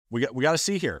we got to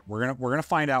see here. We're gonna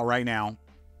find out right now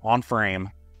on frame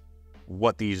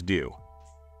what these do.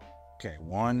 Okay,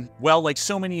 one. Well, like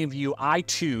so many of you, I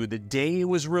too, the day it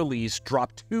was released,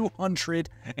 dropped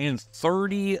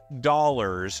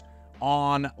 $230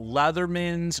 on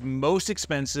Leatherman's most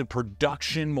expensive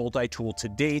production multi-tool to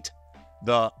date,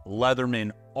 the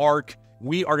Leatherman Arc.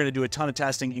 We are going to do a ton of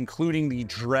testing, including the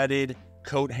dreaded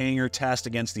coat hanger test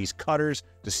against these cutters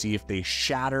to see if they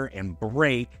shatter and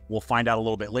break. We'll find out a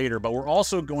little bit later, but we're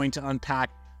also going to unpack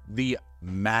the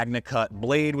MagnaCut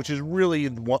blade, which is really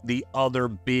what the other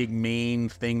big main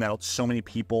thing that so many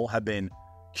people have been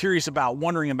curious about,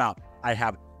 wondering about. I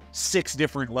have 6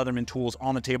 different Leatherman tools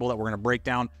on the table that we're going to break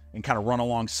down and kind of run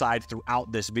alongside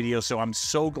throughout this video. So I'm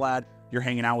so glad you're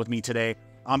hanging out with me today.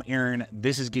 I'm Aaron.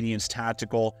 This is Gideon's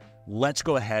Tactical. Let's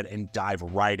go ahead and dive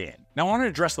right in. Now, I want to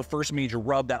address the first major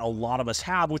rub that a lot of us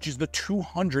have, which is the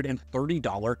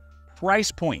 $230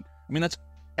 price point. I mean, that's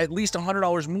at least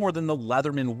 $100 more than the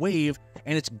Leatherman Wave,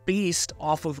 and it's based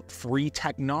off of free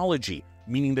technology,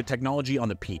 meaning the technology on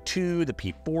the P2, the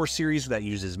P4 series that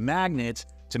uses magnets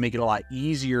to make it a lot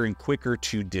easier and quicker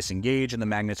to disengage, and the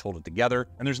magnets hold it together.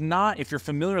 And there's not, if you're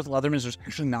familiar with Leatherman's, there's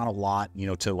actually not a lot, you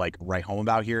know, to like write home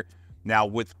about here. Now,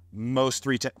 with most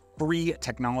free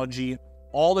technology,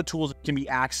 all the tools can be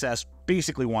accessed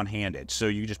basically one-handed. So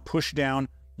you just push down,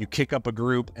 you kick up a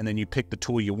group, and then you pick the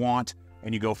tool you want,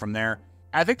 and you go from there.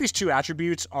 I think these 2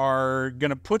 attributes are going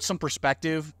to put some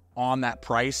perspective on that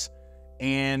price,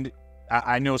 and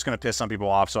I know it's going to piss some people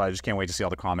off, so I just can't wait to see all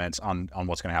the comments on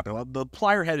what's going to happen. The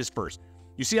plier head is first.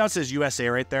 You see how it says USA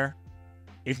right there?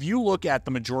 If you look at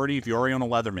the majority, if you already own a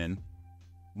Leatherman,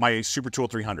 my Super Tool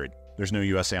 300, there's no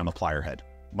USA on the plier head.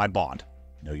 My Bond,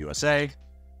 no USA.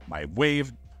 My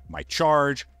Wave, my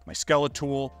Charge, my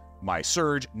Skeletool, my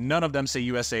Surge, none of them say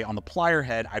USA on the plier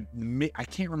head. I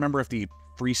can't remember if the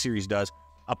free series does.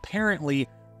 Apparently,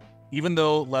 even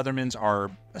though Leathermans are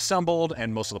assembled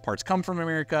and most of the parts come from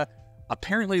America,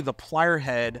 apparently the plier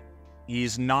head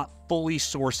is not fully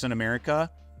sourced in America,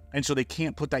 and so they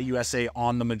can't put that USA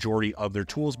on the majority of their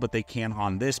tools, but they can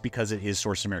on this because it is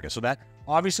sourced in America. So that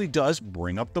obviously does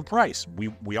bring up the price.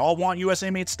 We all want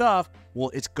USA-made stuff.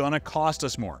 Well, it's gonna cost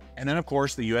us more. And then, of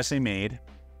course, the USA-made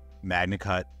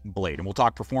MagnaCut blade. And we'll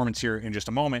talk performance here in just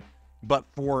a moment. But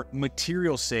for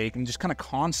material's sake and just kind of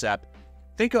concept,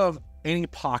 think of any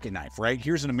pocket knife, right?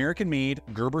 Here's an American-made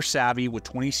Gerber Savvy with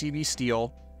 20 CV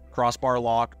steel, crossbar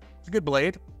lock. It's a good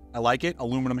blade. I like it.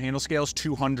 Aluminum handle scales,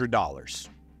 $200.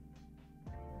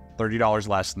 $30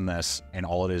 less than this, and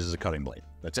all it is a cutting blade.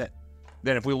 That's it.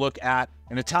 Then if we look at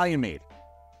an Italian-made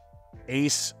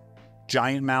Ace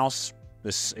Giant Mouse,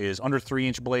 this is under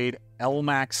 3-inch blade,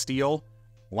 L-Max steel,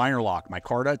 liner lock,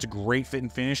 micarta. It's a great fit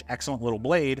and finish, excellent little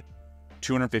blade,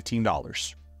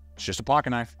 $215. It's just a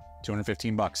pocket knife,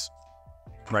 215 bucks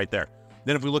right there.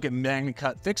 Then if we look at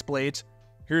MagnaCut fixed blades,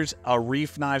 here's a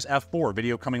Reef Knives F4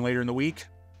 video coming later in the week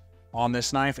on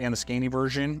this knife and the Scanny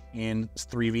version in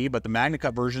 3V, but the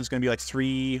MagnaCut version is going to be like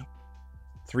 $345,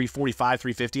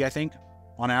 $350, I think,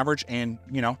 on average. And,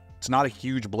 you know, it's not a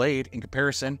huge blade in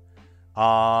comparison.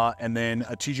 And then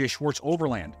a TJ Schwartz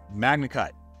Overland MagnaCut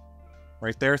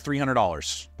right there,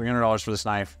 $300. $300 for this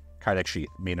knife, Kydex sheath,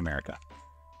 made in America.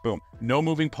 Boom. No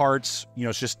moving parts. You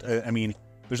know, it's just, I mean,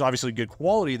 there's obviously good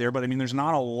quality there, but I mean, there's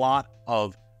not a lot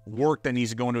of work that needs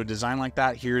to go into a design like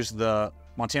that. Here's the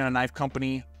Montana Knife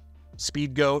Company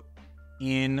Speed Goat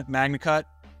in MagnaCut,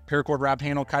 paracord wrap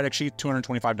handle, Kydex sheath,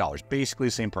 $225. Basically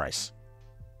the same price.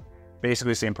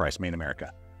 Basically the same price, made in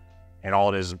America. And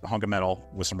all it is a hunk of metal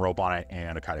with some rope on it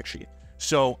and a Kydex sheath.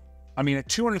 So, I mean, at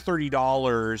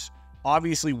 $230,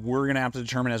 obviously we're going to have to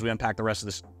determine as we unpack the rest of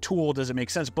this tool, does it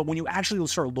make sense? But when you actually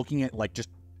start looking at like just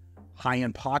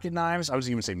high-end pocket knives, I was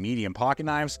even say medium pocket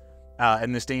knives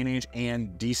in this day and age,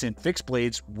 and decent fixed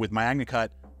blades with MagnaCut,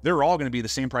 they're all going to be the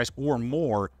same price or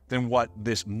more than what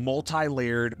this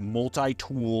multi-layered,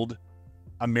 multi-tooled,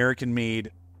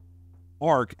 American-made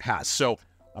Arc has. So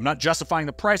I'm not justifying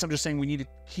the price. I'm just saying we need to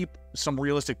keep some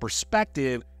realistic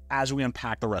perspective as we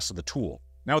unpack the rest of the tool.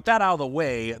 Now, with that out of the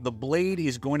way, the blade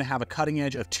is going to have a cutting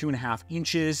edge of 2.5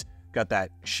 inches. Got that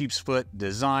sheep's foot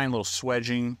design, little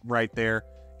swedging right there.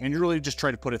 And you really just try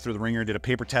to put it through the ringer. Did a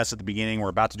paper test at the beginning. We're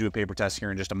about to do a paper test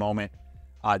here in just a moment,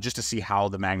 just to see how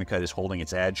the MagnaCut is holding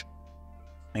its edge.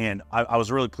 And I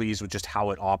was really pleased with just how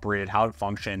it operated, how it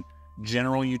functioned,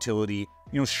 general utility.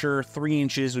 You know, sure, 3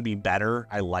 inches would be better.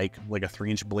 I like a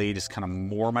 3-inch blade is kind of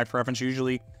more my preference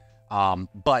usually.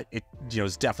 But it, you know,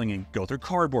 it's definitely going to go through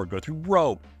cardboard, go through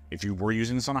rope. If you were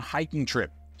using this on a hiking trip,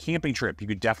 camping trip, you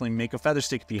could definitely make a feather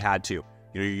stick if you had to.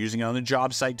 You know, you're using it on the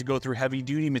job site to go through heavy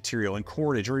duty material and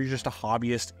cordage, or you're just a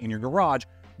hobbyist in your garage.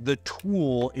 the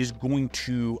tool is going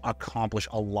to accomplish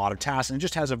a lot of tasks, and it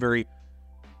just has a very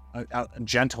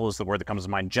gentle is the word that comes to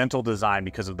mind, gentle design,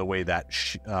 because of the way that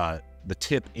the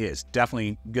tip is.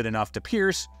 Definitely good enough to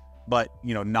pierce, but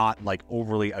you know, not like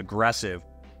overly aggressive.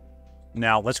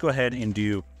 Now let's go ahead and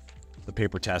do the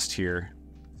paper test here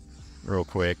real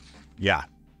quick. Yeah,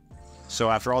 so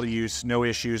after all the use, no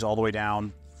issues all the way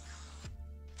down.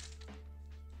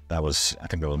 That was, I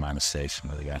think that was my mistake.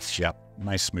 Yep,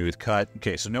 nice smooth cut.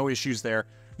 Okay, so no issues there.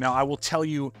 Now I will tell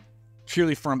you,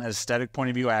 purely from an aesthetic point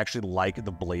of view, I actually like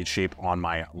the blade shape on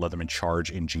my Leatherman Charge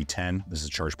in G10. This is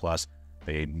Charge Plus.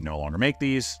 They no longer make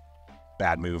these.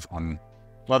 Bad move on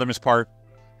Leatherman's part.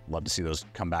 Love to see those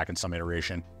come back in some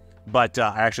iteration. But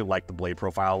I actually like the blade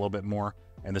profile a little bit more.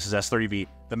 And this is S30V.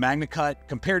 The Magna Cut,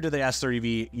 compared to the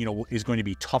S30V, you know, is going to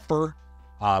be tougher.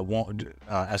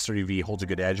 S30V holds a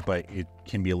good edge, but it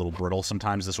can be a little brittle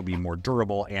sometimes. This will be more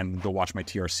durable. And go watch my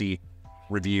TRC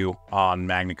review on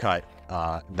Magna Cut.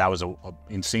 That was a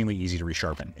insanely easy to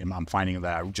resharpen. And I'm finding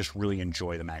that I just really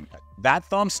enjoy the Magna Cut. That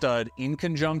thumb stud, in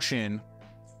conjunction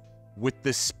with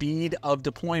the speed of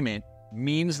deployment,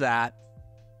 means that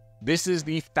this is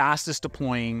the fastest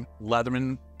deploying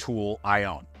Leatherman tool I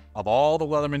own. Of all the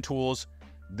Leatherman tools,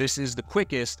 this is the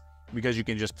quickest, because you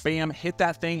can just bam, hit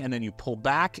that thing, and then you pull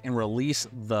back and release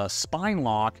the spine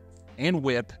lock and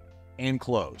whip and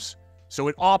close. So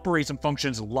it operates and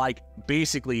functions like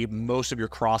basically most of your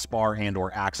crossbar and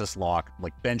or access lock,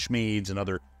 like Benchmades and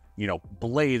other, you know,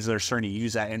 blades that are starting to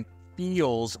use that, and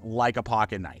feels like a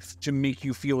pocket knife to make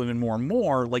you feel even more and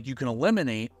more like you can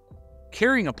eliminate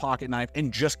carrying a pocket knife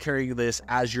and just carry this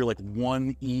as your like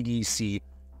one EDC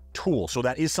tool. So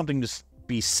that is something to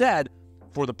be said.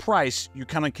 For the price, you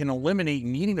kind of can eliminate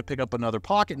needing to pick up another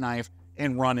pocket knife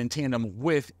and run in tandem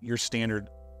with your standard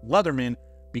Leatherman,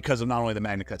 because of not only the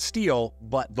Magna Cut steel,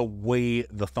 but the way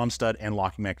the thumb stud and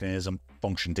locking mechanism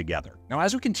function together. Now,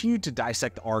 as we continue to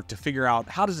dissect the ARC to figure out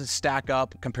how does it stack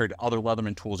up compared to other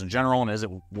Leatherman tools in general, and is it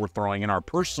worth throwing in our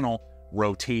personal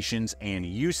rotations and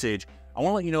usage, I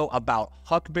want to let you know about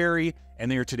HUCKBERRY, and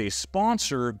they are today's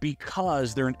sponsor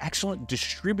because they're an excellent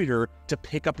distributor to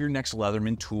pick up your next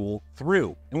Leatherman tool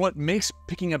through. And what makes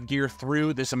picking up gear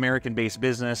through this American-based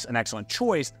business an excellent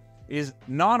choice is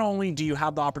not only do you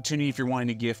have the opportunity if you're wanting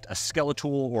to gift a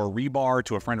Skeletool or a rebar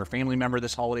to a friend or family member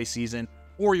this holiday season,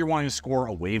 or you're wanting to score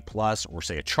a Wave Plus or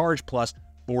say a Charge Plus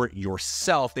for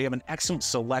yourself, they have an excellent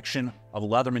selection of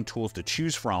Leatherman tools to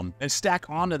choose from. And stack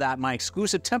onto that my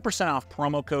exclusive 10% off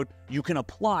promo code you can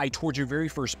apply towards your very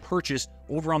first purchase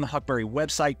over on the HUCKBERRY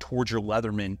website towards your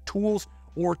Leatherman tools,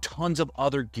 or tons of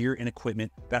other gear and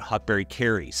equipment that HUCKBERRY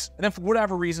carries. And then for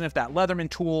whatever reason, if that Leatherman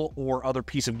tool or other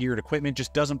piece of gear and equipment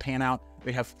just doesn't pan out,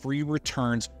 they have free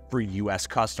returns for US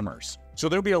customers. So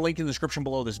there'll be a link in the description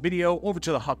below this video over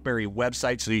to the HUCKBERRY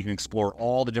website so you can explore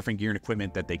all the different gear and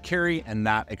equipment that they carry, and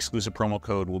that exclusive promo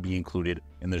code will be included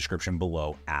in the description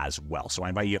below as well. So I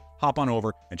invite you, hop on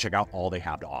over and check out all they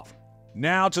have to offer.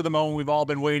 Now to the moment we've all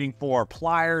been waiting for.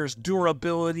 Pliers,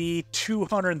 durability,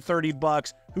 230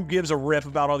 bucks. Who gives a rip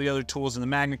about all the other tools in the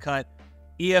Magna Cut?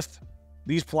 If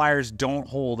these pliers don't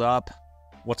hold up,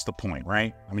 what's the point,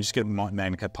 right? I mean, just get a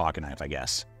Magna Cut pocket knife, I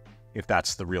guess, if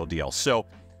that's the real deal. So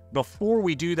before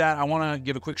we do that, I want to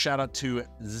give a quick shout out to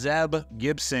Zeb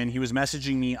Gibson. He was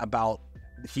messaging me about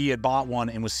he had bought one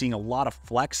and was seeing a lot of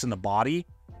flex in the body.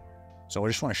 So I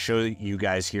just want to show you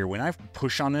guys here. When I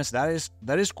push on this, that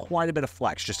is quite a bit of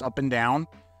flex, just up and down.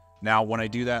 Now, when I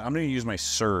do that, I'm going to use my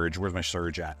surge. Where's my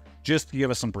surge at? Just to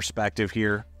give us some perspective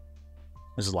here.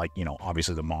 This is like, you know,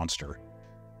 obviously the monster.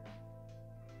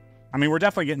 I mean, we're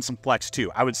definitely getting some flex too.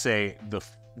 I would say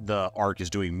the ARC is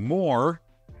doing more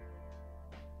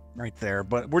right there,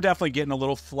 but we're definitely getting a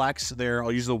little flex there.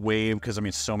 I'll use the wave because, I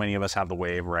mean, so many of us have the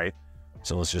wave, right?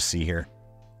 So let's just see here.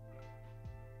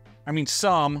 I mean,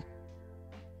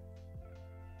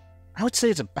 I would say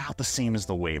it's about the same as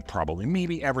the wave, probably,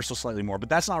 maybe ever so slightly more, but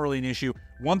that's not really an issue.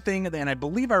 One thing, and I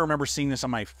believe I remember seeing this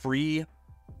on my free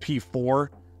P4,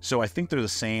 so I think they're the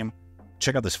same.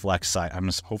 Check out this flex side.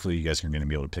 Hopefully you guys are going to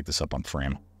be able to pick this up on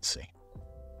frame. Let's see.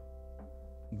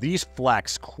 These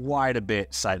flex quite a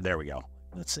bit side. There we go.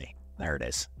 Let's see. There it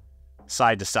is.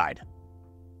 Side to side.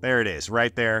 There it is,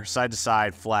 right there. Side to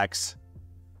side flex.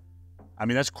 I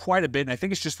mean, that's quite a bit, and I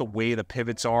think it's just the way the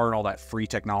pivots are and all that free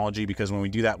technology, because when we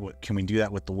do that, can we do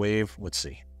that with the wave? Let's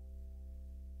see.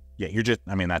 Yeah,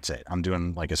 I mean, that's it. I'm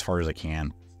doing like as far as I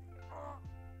can.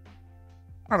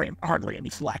 I mean, hardly any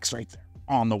flex right there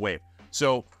on the wave.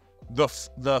 So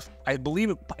I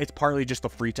believe it's partly just the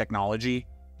free technology,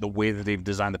 the way that they've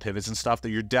designed the pivots and stuff,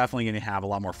 that you're definitely going to have a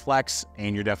lot more flex,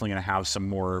 and you're definitely going to have some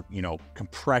more, you know,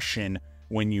 compression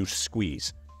when you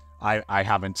squeeze. I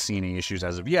haven't seen any issues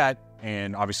as of yet.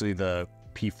 And obviously the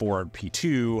P4 and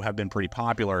P2 have been pretty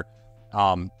popular.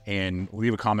 And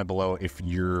leave a comment below if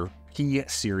your P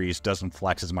series doesn't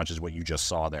flex as much as what you just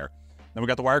saw there. Then we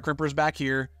got the wire crimpers back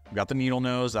here. We got the needle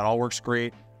nose. That all works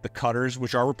great. The cutters,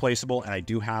 which are replaceable, and I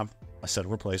do have a set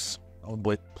of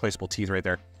replaceable teeth right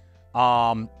there.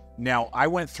 Now I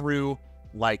went through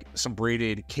like some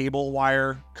braided cable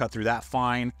wire, cut through that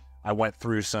fine. I went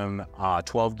through some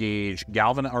 12 gauge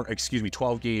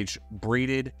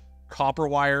braided copper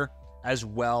wire, as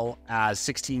well as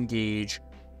 16 gauge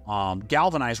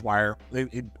galvanized wire.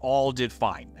 It all did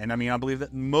fine. And I mean, I believe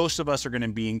that most of us are going to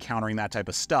be encountering that type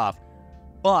of stuff,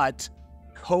 but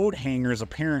coat hangers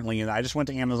apparently, and I just went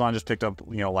to Amazon, just picked up,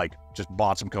 you know, like just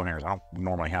bought some coat hangers. I don't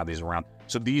normally have these around.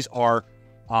 So these are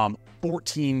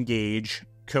 14 gauge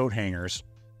coat hangers.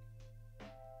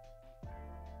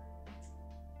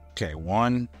 Okay,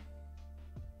 one.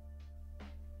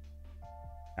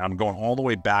 And I'm going all the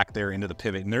way back there into the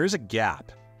pivot, and there is a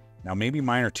gap. Now, maybe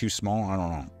mine are too small. I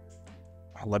don't know.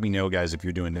 Let me know, guys, if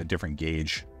you're doing a different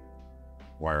gauge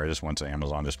wire. I just went to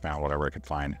Amazon, just found whatever I could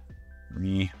find. I'm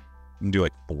gonna do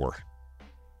like 4.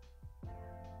 There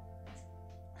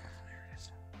it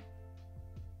is.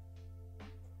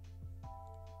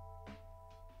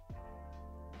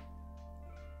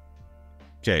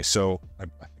 Okay, so I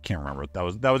can't remember. That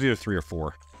was either 3 or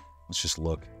 4. Let's just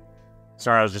look.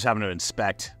 Sorry, I was just having to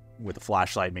inspect with a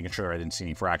flashlight, making sure I didn't see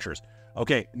any fractures.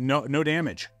 Okay, no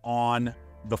damage on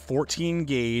the 14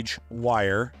 gauge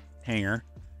wire hanger.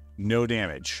 No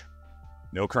damage.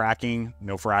 No cracking,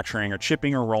 no fracturing or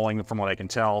chipping or rolling. From what I can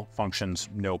tell, functions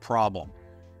no problem.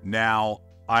 Now,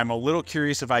 I'm a little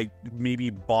curious if I maybe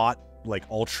bought like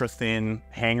ultra thin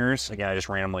hangers. Again, I just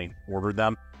randomly ordered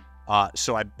them.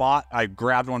 So I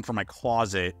grabbed one from my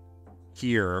closet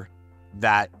here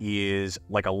that is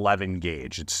like 11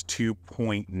 gauge. It's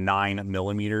 2.9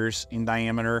 millimeters in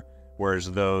diameter, whereas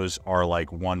those are like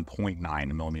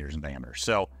 1.9 millimeters in diameter.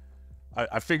 So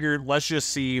I figured let's just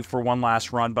see for one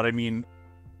last run. But I mean,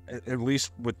 at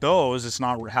least with those, it's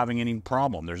not having any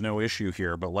problem. There's no issue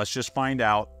here, but let's just find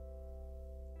out.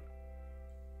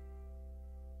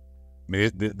 I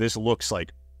mean, this looks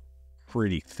like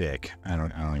pretty thick. I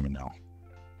don't even know,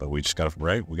 but we just gotta,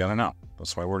 right? We gotta know.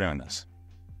 That's why we're doing this.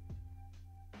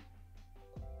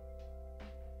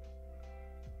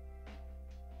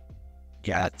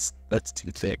 Yeah, that's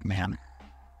too thick, man.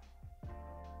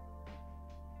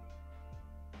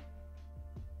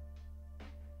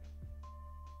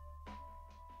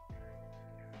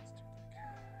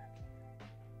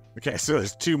 Okay, so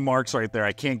there's 2 marks right there.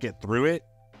 I can't get through it.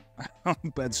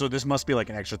 But so this must be like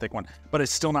an extra thick one, but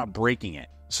it's still not breaking it.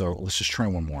 So let's just try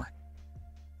one more.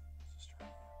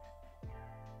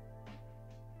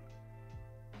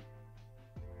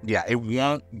 Yeah, it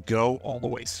won't go all the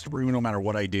way through no matter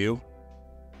what I do.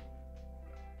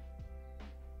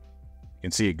 You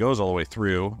can see it goes all the way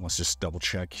through. Let's just double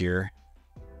check here.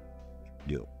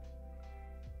 Yep.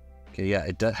 Okay, yeah,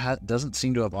 it doesn't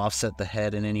seem to have offset the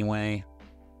head in any way.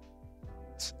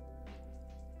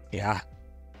 Yeah,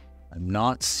 I'm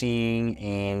not seeing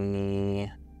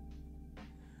any.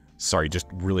 Sorry, just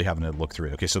really having to look through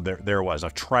it. Okay, so there it was.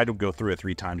 I've tried to go through it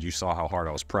 3 times. You saw how hard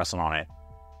I was pressing on it.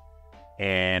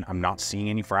 And I'm not seeing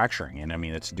any fracturing. And I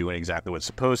mean, it's doing exactly what it's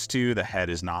supposed to. The head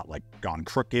is not like gone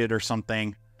crooked or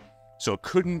something. So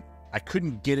I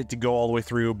couldn't get it to go all the way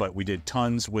through, but we did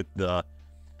tons with the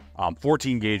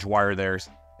 14 gauge wire there.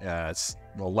 It's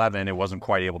 11. It wasn't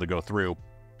quite able to go through.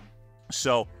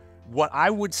 So what I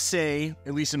would say,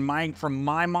 at least from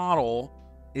my model,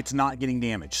 it's not getting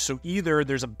damaged. So either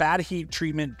there's a bad heat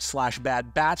treatment /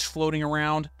 bad batch floating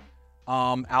around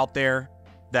out there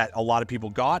that a lot of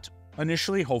people got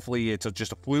initially. Hopefully it's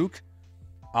just a fluke,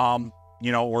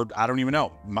 you know, or I don't even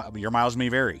know. Your miles may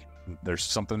vary. There's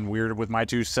something weird with my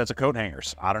 2 sets of coat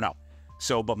hangers. I don't know.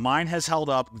 So, but mine has held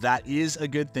up. That is a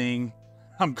good thing.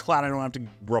 I'm glad I don't have to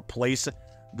replace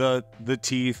the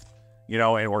teeth, you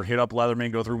know, or hit up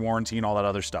Leatherman, go through warranty and all that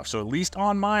other stuff. So at least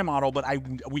on my model, but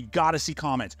we got to see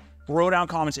comments. Throw down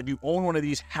comments. If you own one of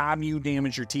these, have you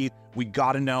damaged your teeth? We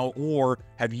got to know. Or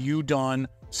have you done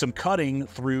some cutting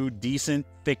through decent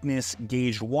thickness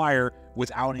gauged wire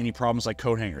without any problems like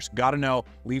coat hangers? Got to know.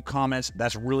 Leave comments.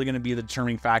 That's really going to be the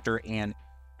determining factor. And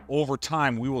over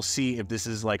time, we will see if this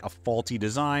is like a faulty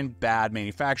design, bad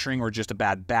manufacturing, or just a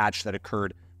bad batch that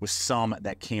occurred with some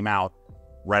that came out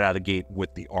right out of the gate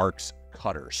with the ARC's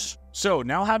cutters. So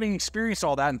now, having experienced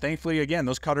all that, and thankfully, again,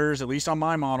 those cutters, at least on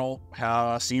my model,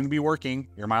 seem to be working.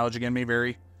 Your mileage, again, may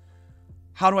vary.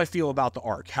 how do I feel about the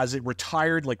ARC? Has it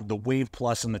retired like the Wave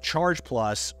Plus and the Charge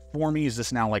Plus for me? Is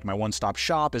this now like my one-stop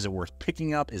shop? Is it worth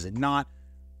picking up? Is it not?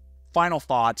 Final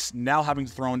thoughts, now having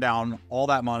thrown down all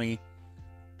that money,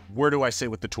 where do I sit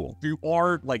with the tool? If you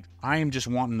are like, I am just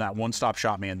wanting that one-stop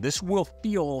shop, man, this will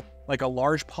feel like a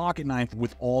large pocket knife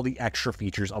with all the extra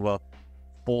features of a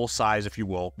full size, if you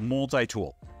will,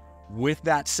 multi-tool. With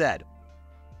that said,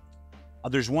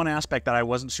 there's one aspect that I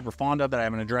wasn't super fond of that I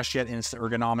haven't addressed yet, and it's the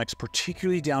ergonomics,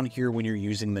 particularly down here when you're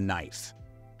using the knife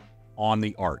on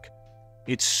the ARC.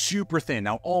 It's super thin.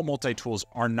 Now, all multi-tools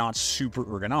are not super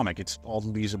ergonomic. It's all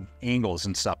these angles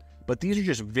and stuff. But these are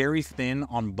just very thin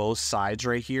on both sides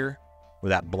right here,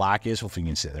 where that black is. Hopefully you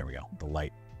can see it. There we go. The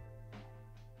light.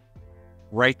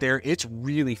 Right there, it's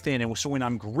really thin. And so when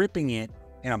I'm gripping it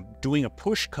and I'm doing a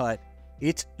push cut,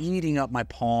 it's eating up my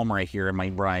palm right here, and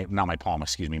not my palm,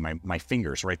 excuse me, my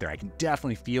fingers right there. I can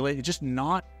definitely feel it. It's just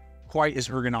not quite as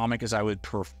ergonomic as I would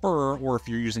prefer, or if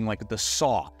you're using like the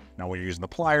saw. Now, when you're using the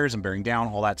pliers and bearing down,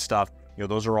 all that stuff, you know,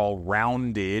 those are all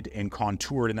rounded and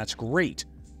contoured, and that's great.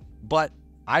 But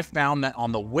I found that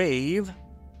on the Wave,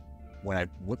 when I,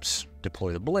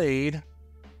 deploy the blade,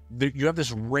 you have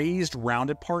this raised,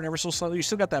 rounded part ever so slightly. You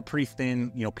still got that pretty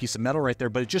thin, you know, piece of metal right there,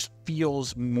 but it just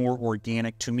feels more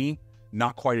organic to me.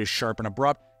 Not quite as sharp and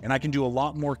abrupt, and I can do a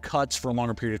lot more cuts for a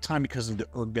longer period of time because of the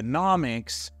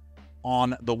ergonomics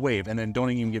on the Wave. And then don't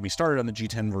even get me started on the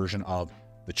G10 version of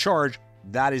the Charge.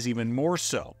 That is even more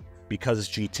so because it's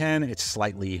G10. It's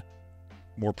slightly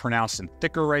more pronounced and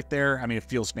thicker right there. I mean, it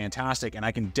feels fantastic, and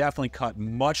I can definitely cut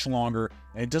much longer,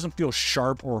 and it doesn't feel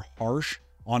sharp or harsh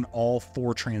on all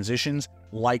 4 transitions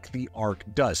like the ARC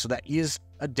does. So that is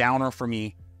a downer for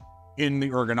me in the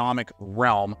ergonomic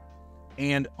realm.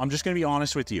 And I'm just going to be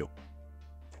honest with you.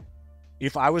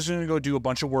 If I was going to go do a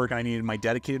bunch of work and I needed my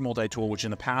dedicated multi-tool, which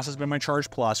in the past has been my Charge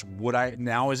Plus, would I,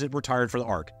 now is it retired for the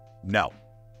ARC? No.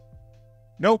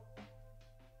 Nope.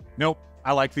 Nope.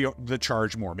 I like the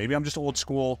Charge more. Maybe I'm just old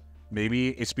school. Maybe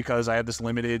it's because I have this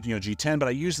limited, you know, G10, but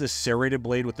I use this serrated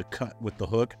blade with the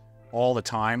hook all the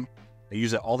time. I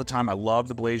use it all the time. I love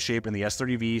the blade shape, and the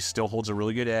S30V still holds a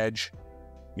really good edge.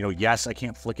 You know, yes, I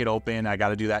can't flick it open. I got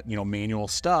to do that, you know, manual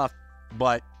stuff.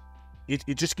 But it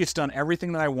just gets done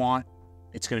everything that I want.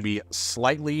 It's going to be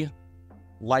slightly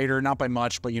lighter, not by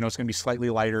much, but, you know, it's going to be slightly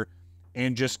lighter,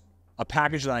 and just a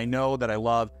package that I know that I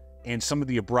love. And some of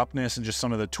the abruptness and just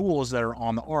some of the tools that are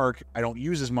on the ARC, I don't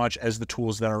use as much as the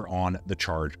tools that are on the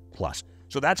Charge Plus.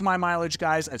 So that's my mileage,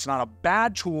 guys. It's not a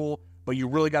bad tool, but you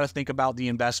really got to think about the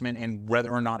investment and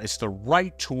whether or not it's the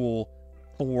right tool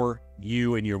for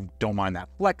you, and you don't mind that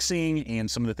flexing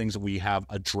and some of the things that we have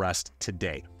addressed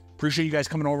today. Appreciate you guys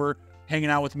coming over,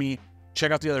 hanging out with me.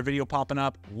 Check out the other video popping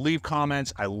up. Leave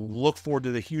comments. I look forward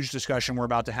to the huge discussion we're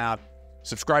about to have.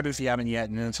 Subscribe if you haven't yet.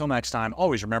 And until next time,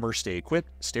 always remember, stay equipped,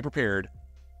 stay prepared.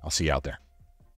 I'll see you out there.